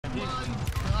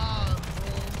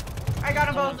I got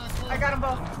them both. I got them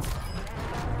both.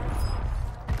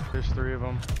 There's 3 of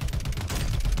them.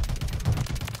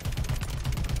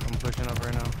 I'm pushing up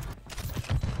right now.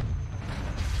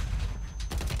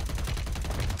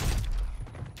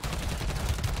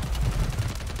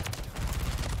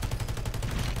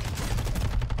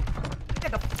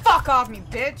 Get the fuck off me,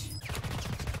 bitch!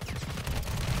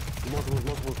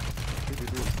 Multiple.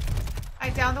 I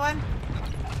downed one.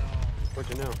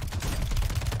 Pushing now.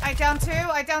 I downed 2.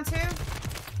 I downed 2.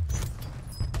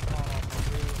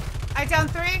 I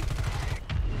downed 3.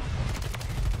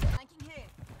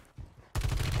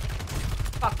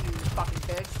 Fuck you, you fucking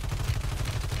bitch.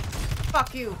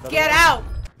 Fuck you. Get out!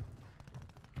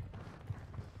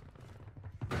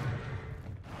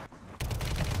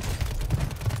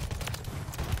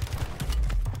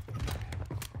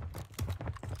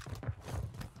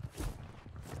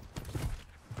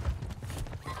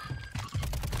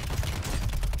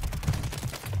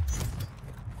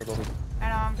 I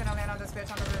know, I'm gonna land on this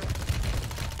bitch on the roof.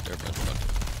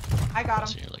 I got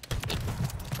him.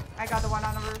 I got the one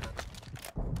on the roof.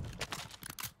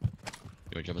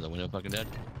 You wanna jump in the window, fucking dead?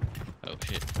 Oh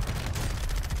shit.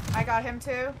 I got him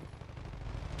too.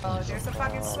 Oh, there's a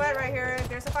fucking sweat right here.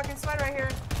 There's a fucking sweat right here.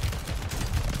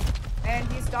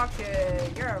 And he's dog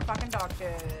shit. You're a fucking dog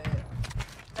shit.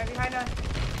 Right behind us.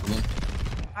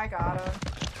 I got him.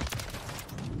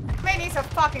 Man needs to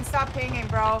fucking stop pinging,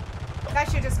 bro. That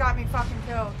shit just got me fucking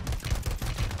killed.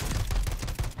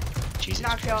 Jesus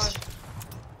Not Christ. killed.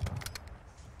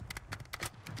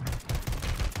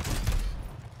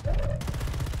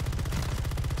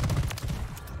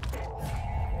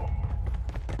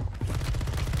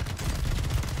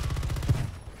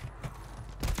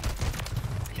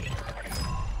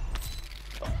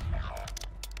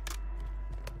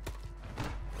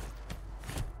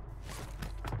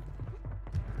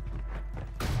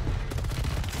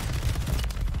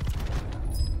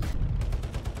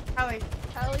 Heli.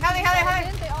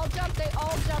 They all jumped.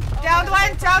 Oh, Down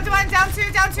one, down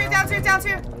 2, down 2.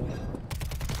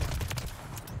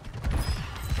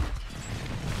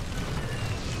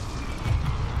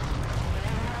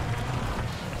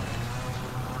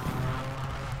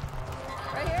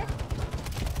 Right here.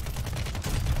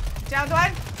 Down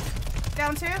 1,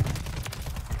 down 2.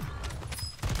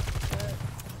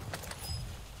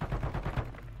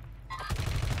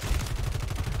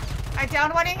 I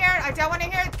downed one in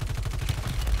here.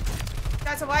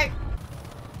 That's a wipe.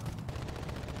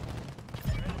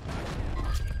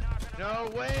 No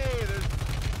way! There's...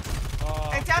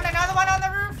 I downed another one on the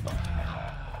roof.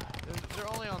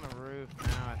 They're only on the roof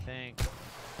now, I think.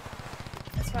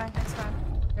 It's fine.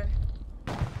 Good.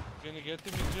 Gonna get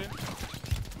to me, Jim?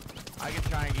 I can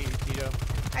try and get you, Tito.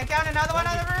 I downed another one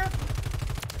on the roof.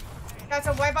 That's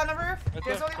a wipe on the roof.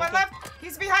 There's only one left.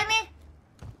 He's behind me.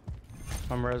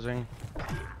 I'm resing.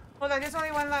 Hold on, there's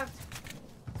only one left.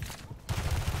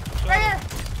 Right here.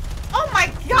 Oh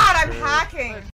my god, I'm hacking.